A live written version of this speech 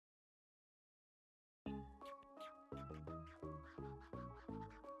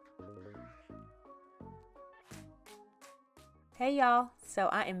Hey y'all, so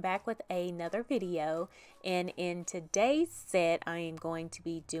I am back with another video, and in today's set I am going to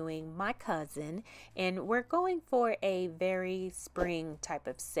be doing my cousin, and we're going for a very spring type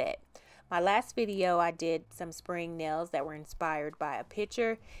of set. My last video I did some spring nails that were inspired by a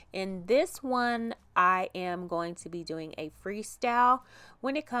picture. In this one I am going to be doing a freestyle.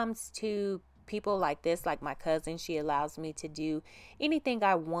 When it comes to people like this, like my cousin, she allows me to do anything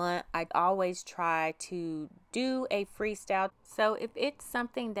I want. I always try to do a freestyle. So if it's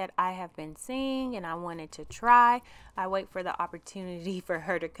something that I have been seeing and I wanted to try, I wait for the opportunity for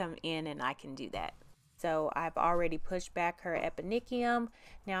her to come in and I can do that. So I've already pushed back her eponychium.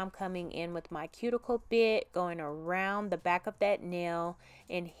 Now I'm coming in with my cuticle bit, going around the back of that nail,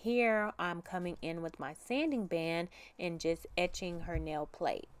 and here I'm coming in with my sanding band and just etching her nail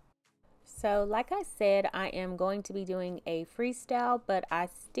plate. So like I said, I am going to be doing a freestyle, but I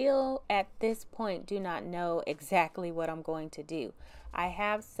still at this point do not know exactly what I'm going to do. I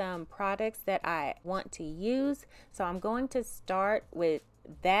have some products that I want to use, so I'm going to start with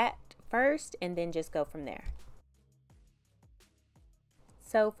that first and then just go from there.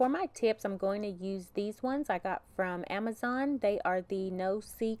 So for my tips, I'm going to use these ones I got from Amazon. They are the No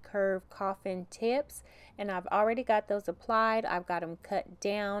C-Curve coffin tips, and I've already got those applied. I've got them cut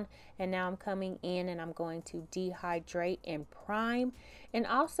down, and now I'm coming in and I'm going to dehydrate and prime. And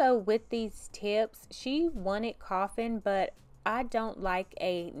also with these tips, she wanted coffin, but I don't like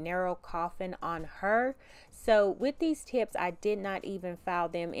a narrow coffin on her. So with these tips, I did not even file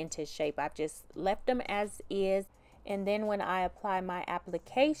them into shape. I've just left them as is. And then when I apply my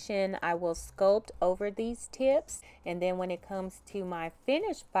application, I will sculpt over these tips. And then when it comes to my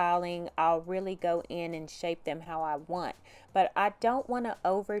finished filing, I'll really go in and shape them how I want. But I don't want to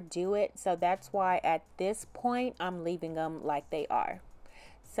overdo it. So that's why at this point, I'm leaving them like they are.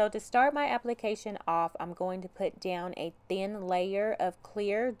 So to start my application off, I'm going to put down a thin layer of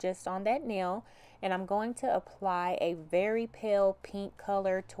clear just on that nail, and I'm going to apply a very pale pink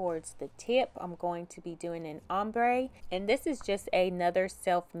color towards the tip. I'm going to be doing an ombre, and this is just another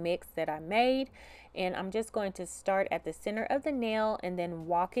self mix that I made, and I'm just going to start at the center of the nail and then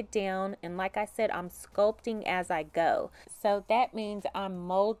walk it down. And like I said, I'm sculpting as I go, so that means I'm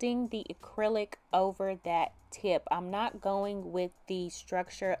molding the acrylic over that tip. I'm not going with the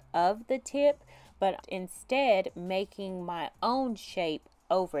structure of the tip, but instead making my own shape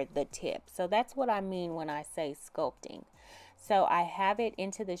over the tip. So that's what I mean when I say sculpting. So I have it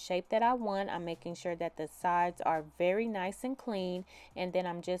into the shape that I want. I'm making sure that the sides are very nice and clean, and then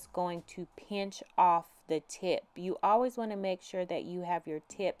I'm just going to pinch off the tip. You always want to make sure that you have your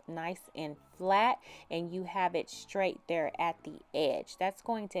tip nice and flat and you have it straight there at the edge. That's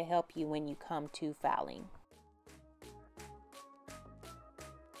going to help you when you come to filing.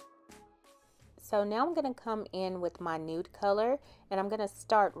 So now I'm going to come in with my nude color, and I'm going to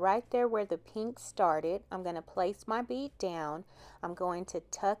start right there where the pink started. I'm going to place my bead down. I'm going to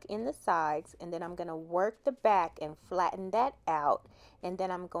tuck in the sides, and then I'm going to work the back and flatten that out. And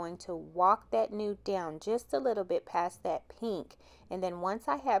then I'm going to walk that nude down just a little bit past that pink. And then once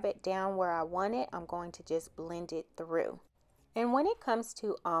I have it down where I want it, I'm going to just blend it through. And when it comes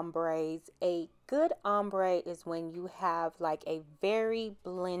to ombres, a good ombre is when you have like a very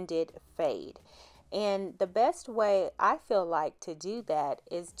blended fade. And the best way I feel like to do that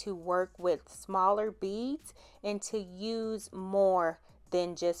is to work with smaller beads and to use more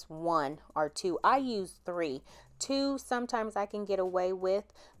than just one or two. I use 3. 2 sometimes I can get away with,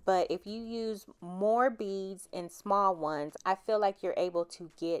 but if you use more beads and small ones, I feel like you're able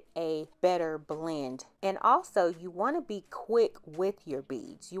to get a better blend. And also you want to be quick with your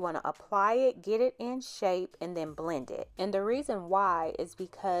beads. You want to apply it, get it in shape, and then blend it. And the reason why is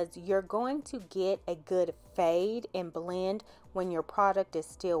because you're going to get a good fade and blend when your product is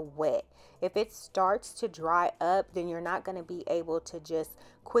still wet. If it starts to dry up, then you're not going to be able to just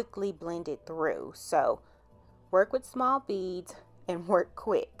quickly blend it through. So work with small beads and work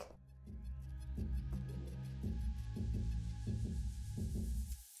quick.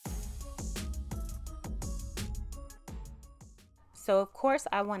 So of course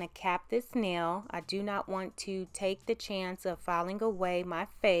I want to cap this nail. I do not want to take the chance of filing away my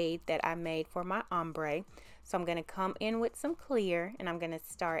fade that I made for my ombre. So I'm going to come in with some clear, and I'm going to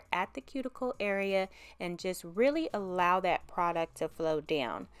start at the cuticle area and just really allow that product to flow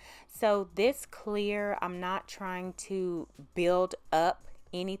down. So this clear, I'm not trying to build up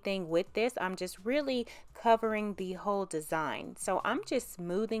anything with this. I'm just really covering the whole design. So I'm just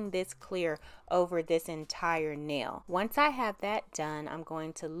smoothing this clear over this entire nail. Once I have that done, I'm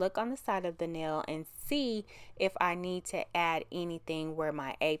going to look on the side of the nail and see if I need to add anything where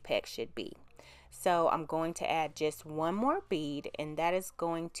my apex should be. So I'm going to add just one more bead, and that is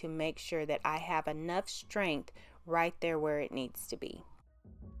going to make sure that I have enough strength right there where it needs to be.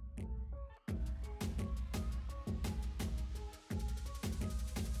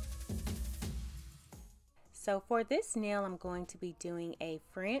 So for this nail, I'm going to be doing a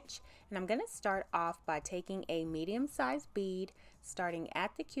French, and I'm going to start off by taking a medium-sized bead, starting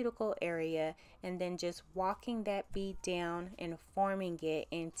at the cuticle area, and then just walking that bead down and forming it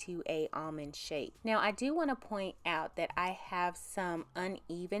into a almond shape. Now I do want to point out that I have some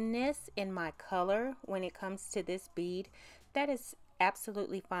unevenness in my color when it comes to this bead. That is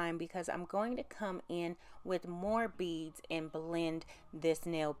absolutely fine, because I'm going to come in with more beads and blend this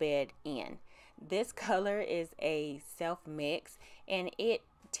nail bed in. This color is a self mix and it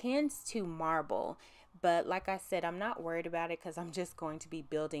tends to marble, but like I said, I'm not worried about it because I'm just going to be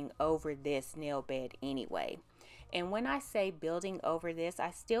building over this nail bed anyway. And when I say building over this,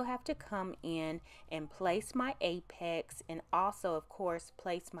 I still have to come in and place my apex, and also of course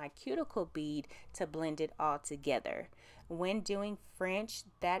place my cuticle bead to blend it all together. When doing French,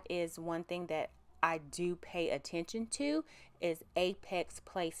 that is one thing that I do pay attention to, is apex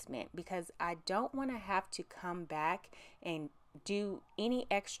placement, because I don't want to have to come back and do any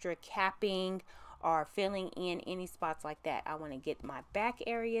extra capping or filling in any spots like that. I want to get my back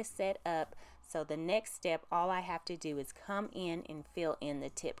area set up, so the next step, all I have to do is come in and fill in the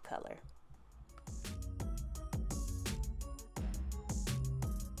tip color.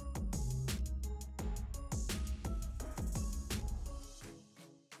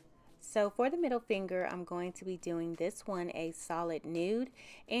 So for the middle finger, I'm going to be doing this one a solid nude,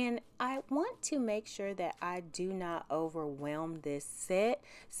 and I want to make sure that I do not overwhelm this set.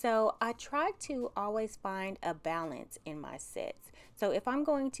 So I try to always find a balance in my sets. So if I'm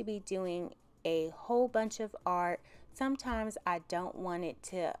going to be doing a whole bunch of art, sometimes I don't want it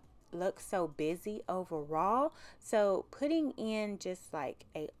to look so busy overall. So putting in just like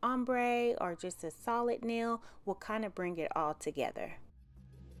a ombre or just a solid nail will kind of bring it all together.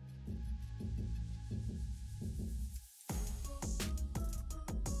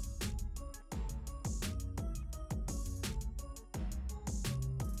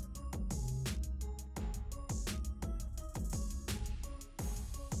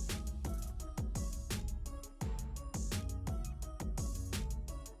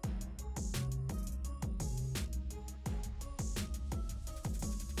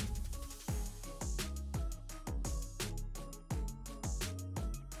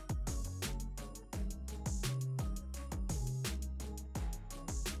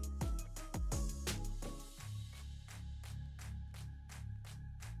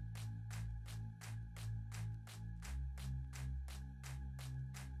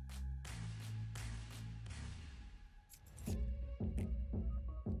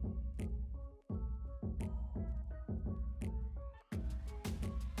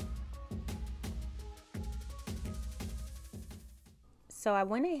 So I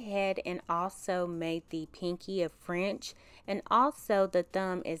went ahead and also made the pinky a French, and also the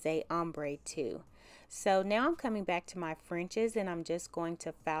thumb is a ombre too. So now I'm coming back to my Frenches, and I'm just going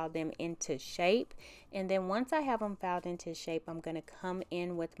to file them into shape. And then once I have them filed into shape, I'm going to come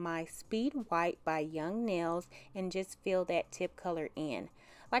in with my Speed White by Young Nails and just fill that tip color in.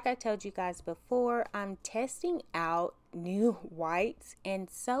 Like I told you guys before, I'm testing out new whites, and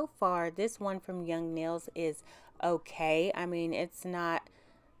so far this one from Young Nails is okay. I mean, it's not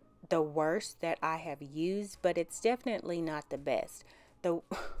the worst that I have used, but it's definitely not the best.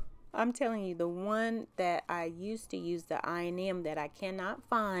 I'm telling you, the one that I used to use, the I&M, that I cannot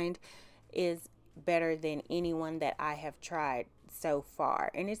find, is better than anyone that I have tried so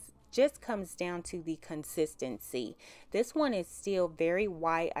far. And it's just comes down to the consistency. This one is still very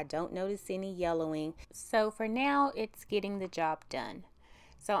white. I don't notice any yellowing. So for now, it's getting the job done.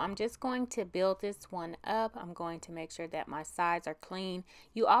 So I'm just going to build this one up. I'm going to make sure that my sides are clean.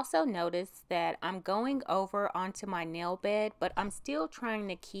 You also notice that I'm going over onto my nail bed, but I'm still trying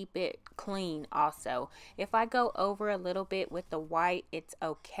to keep it clean also. If I go over a little bit with the white, it's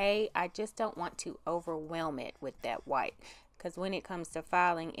okay. I just don't want to overwhelm it with that white, because when it comes to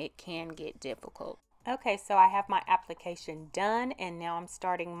filing, it can get difficult. Okay, so I have my application done, and now I'm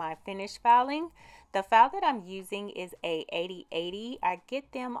starting my finish filing. The file that I'm using is a 8080. I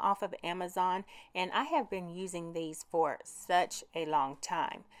get them off of Amazon, and I have been using these for such a long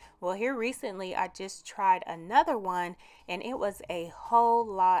time. Well, here recently I just tried another one, and it was a whole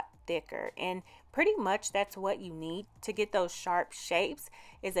lot thicker, and pretty much that's what you need to get those sharp shapes,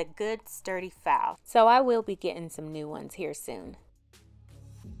 is a good sturdy file. So I will be getting some new ones here soon.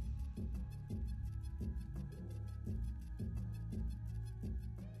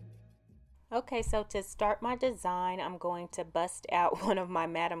 Okay, so to start my design, I'm going to bust out one of my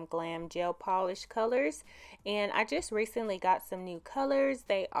Madam Glam gel polish colors. And I just recently got some new colors.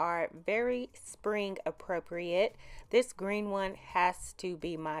 They are very spring appropriate. This green one has to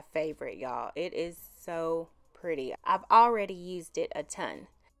be my favorite, y'all. It is so pretty. I've already used it a ton.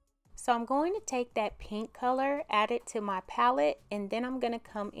 So I'm going to take that pink color, add it to my palette, and then I'm going to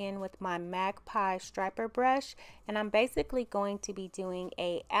come in with my Magpie striper brush, and I'm basically going to be doing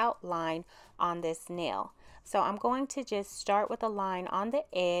a outline on this nail. So I'm going to just start with a line on the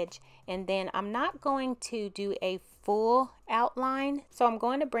edge, and then I'm not going to do a full outline. So I'm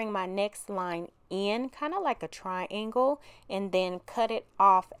going to bring my next line in, kind of like a triangle, and then cut it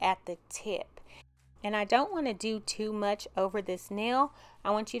off at the tip. And I don't want to do too much over this nail.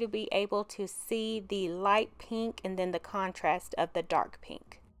 I want you to be able to see the light pink and then the contrast of the dark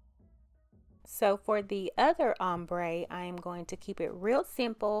pink. So for the other ombre, I am going to keep it real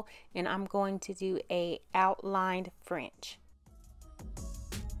simple, and I'm going to do a outlined French.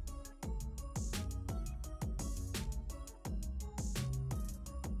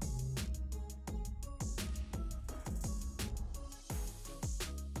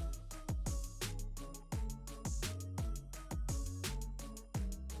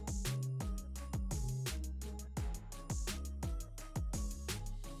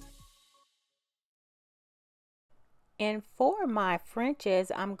 And for my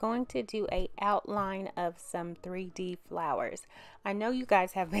Frenches, I'm going to do a outline of some 3D flowers. I know you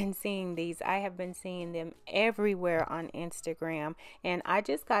guys have been seeing these. I have been seeing them everywhere on Instagram. And I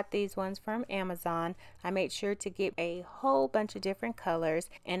just got these ones from Amazon. I made sure to get a whole bunch of different colors.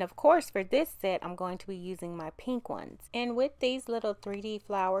 And of course, for this set, I'm going to be using my pink ones. And with these little 3D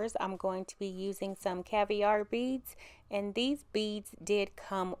flowers, I'm going to be using some caviar beads. And these beads did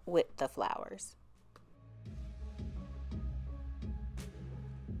come with the flowers.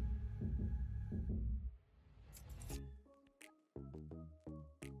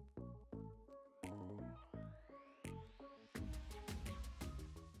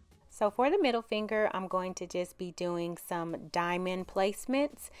 So for the middle finger, I'm going to just be doing some diamond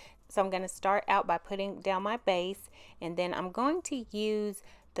placements. So I'm going to start out by putting down my base, and then I'm going to use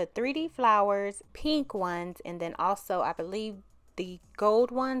the 3D flowers, pink ones, and then also I believe the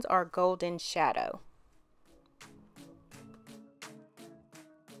gold ones are golden shadow.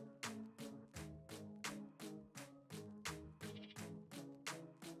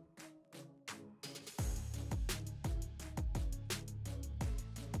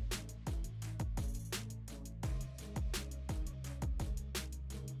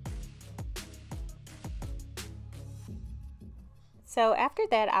 So after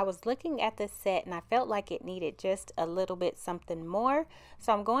that, I was looking at the set and I felt like it needed just a little bit something more.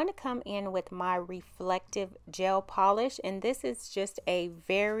 So I'm going to come in with my reflective gel polish, and this is just a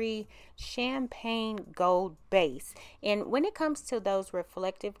very champagne gold base. And when it comes to those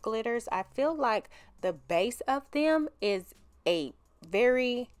reflective glitters, I feel like the base of them is a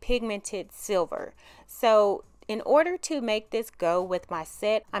very pigmented silver. So in order to make this go with my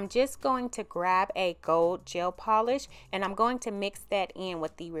set, I'm just going to grab a gold gel polish and I'm going to mix that in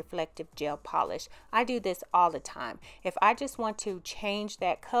with the reflective gel polish. I do this all the time. If I just want to change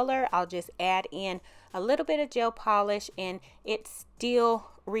that color, I'll just add in a little bit of gel polish and it still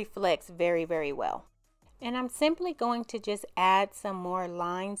reflects very, very well. And I'm simply going to just add some more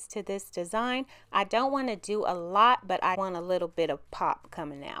lines to this design. I don't want to do a lot, but I want a little bit of pop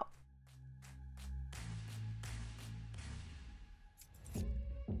coming out.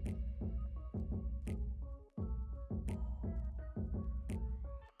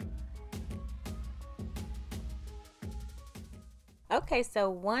 Okay, so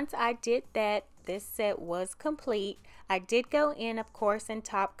once I did that, this set was complete. I did go in, of course, and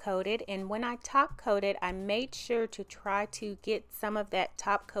top coated, and when I top coated, I made sure to try to get some of that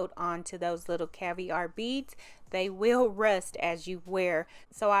top coat onto those little caviar beads. They will rust as you wear,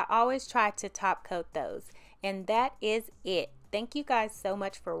 so I always try to top coat those. And that is it. Thank you guys so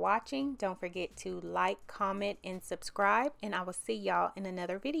much for watching. Don't forget to like, comment, and subscribe, and I will see y'all in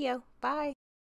another video. Bye.